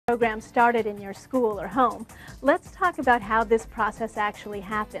program started in your school or home, let's talk about how this process actually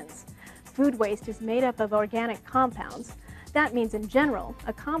happens. Food waste is made up of organic compounds. That means, in general,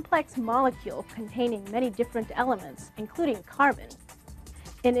 a complex molecule containing many different elements, including carbon.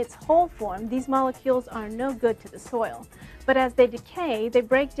 In its whole form, these molecules are no good to the soil, but as they decay, they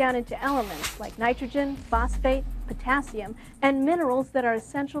break down into elements like nitrogen, phosphate, potassium, and minerals that are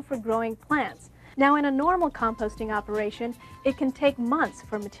essential for growing plants. Now, in a normal composting operation, it can take months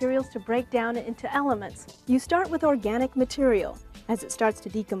for materials to break down into elements. You start with organic material. As it starts to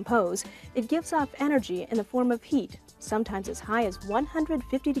decompose, it gives off energy in the form of heat, sometimes as high as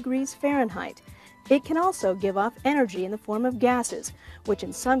 150 degrees Fahrenheit. It can also give off energy in the form of gases, which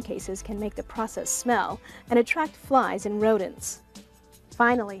in some cases can make the process smell and attract flies and rodents.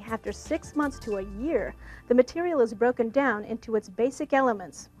 Finally, after 6 months to a year, the material is broken down into its basic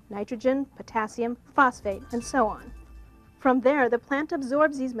elements: nitrogen, potassium, phosphate, and so on. From there, the plant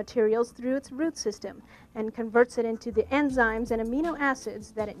absorbs these materials through its root system and converts it into the enzymes and amino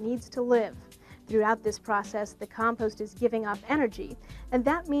acids that it needs to live. Throughout this process, the compost is giving off energy, and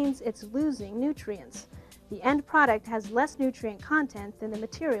that means it's losing nutrients. The end product has less nutrient content than the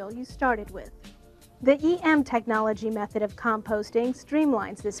material you started with. The EM technology method of composting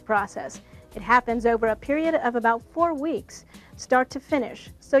streamlines this process. It happens over a period of about 4 weeks, start to finish,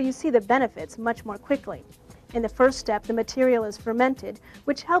 so you see the benefits much more quickly. In the first step, the material is fermented,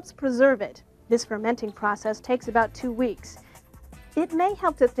 which helps preserve it. This fermenting process takes about 2 weeks. It may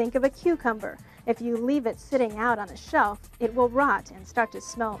help to think of a cucumber. If you leave it sitting out on a shelf, it will rot and start to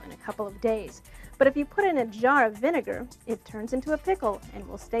smell in a couple of days. But if you put it in a jar of vinegar, it turns into a pickle and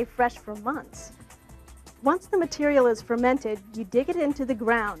will stay fresh for months. Once the material is fermented, you dig it into the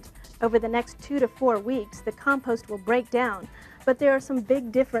ground. Over the next 2 to 4 weeks, the compost will break down, but there are some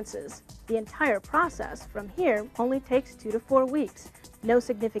big differences. The entire process from here only takes 2 to 4 weeks. No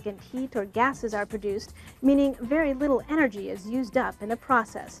significant heat or gases are produced, meaning very little energy is used up in the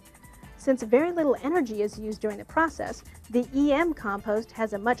process. Since very little energy is used during the process, the EM compost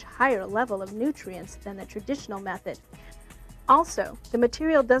has a much higher level of nutrients than the traditional method. Also, the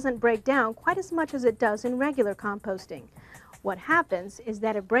material doesn't break down quite as much as it does in regular composting. What happens is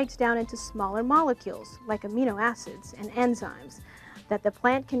that it breaks down into smaller molecules, like amino acids and enzymes, that the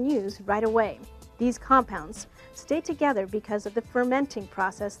plant can use right away. These compounds stay together because of the fermenting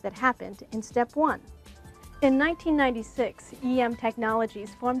process that happened in step 1. In 1996, EM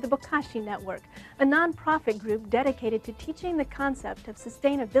Technologies formed the Bokashi Network, a non-profit group dedicated to teaching the concept of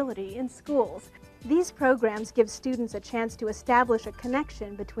sustainability in schools. These programs give students a chance to establish a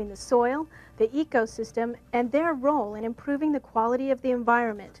connection between the soil, the ecosystem, and their role in improving the quality of the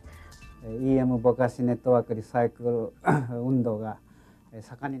environment. EM Bokashi Network Recycle 운동가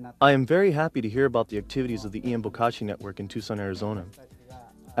I am very happy to hear about the activities of the EM Bokashi Network in Tucson, Arizona.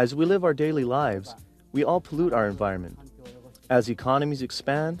 As we live our daily lives, we all pollute our environment. As economies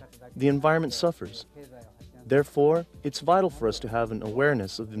expand, the environment suffers. Therefore, it's vital for us to have an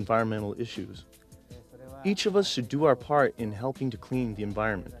awareness of environmental issues. Each of us should do our part in helping to clean the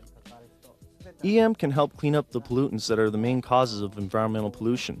environment. EM can help clean up the pollutants that are the main causes of environmental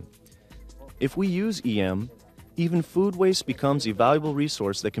pollution. If we use EM, even food waste becomes a valuable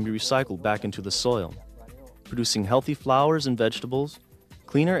resource that can be recycled back into the soil, producing healthy flowers and vegetables,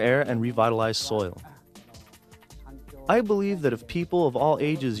 cleaner air, and revitalized soil. I believe that if people of all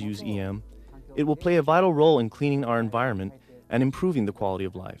ages use EM, it will play a vital role in cleaning our environment and improving the quality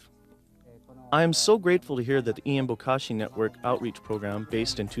of life. I am so grateful to hear that the EM Bokashi Network outreach program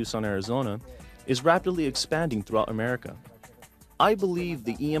based in Tucson, Arizona is rapidly expanding throughout America. I believe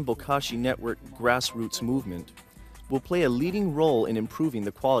the EM Bokashi Network grassroots movement will play a leading role in improving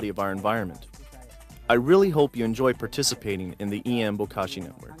the quality of our environment. I really hope you enjoy participating in the EM Bokashi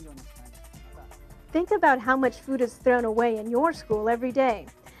Network. Think about how much food is thrown away in your school every day.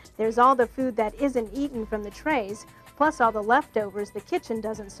 There's all the food that isn't eaten from the trays, plus all the leftovers the kitchen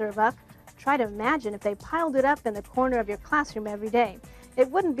doesn't serve up. Try to imagine if they piled it up in the corner of your classroom every day.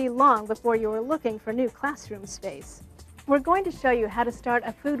 It wouldn't be long before you were looking for new classroom space. We're going to show you how to start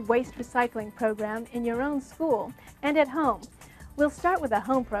a food waste recycling program in your own school and at home. We'll start with a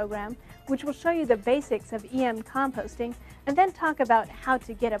home program, which will show you the basics of EM composting, and then talk about how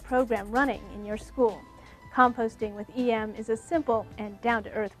to get a program running in your school. Composting with EM is a simple and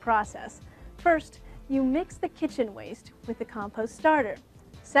down-to-earth process. First, you mix the kitchen waste with the compost starter.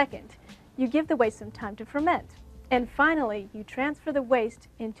 Second, you give the waste some time to ferment. And finally, you transfer the waste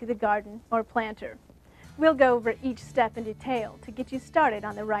into the garden or planter. We'll go over each step in detail to get you started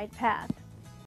on the right path.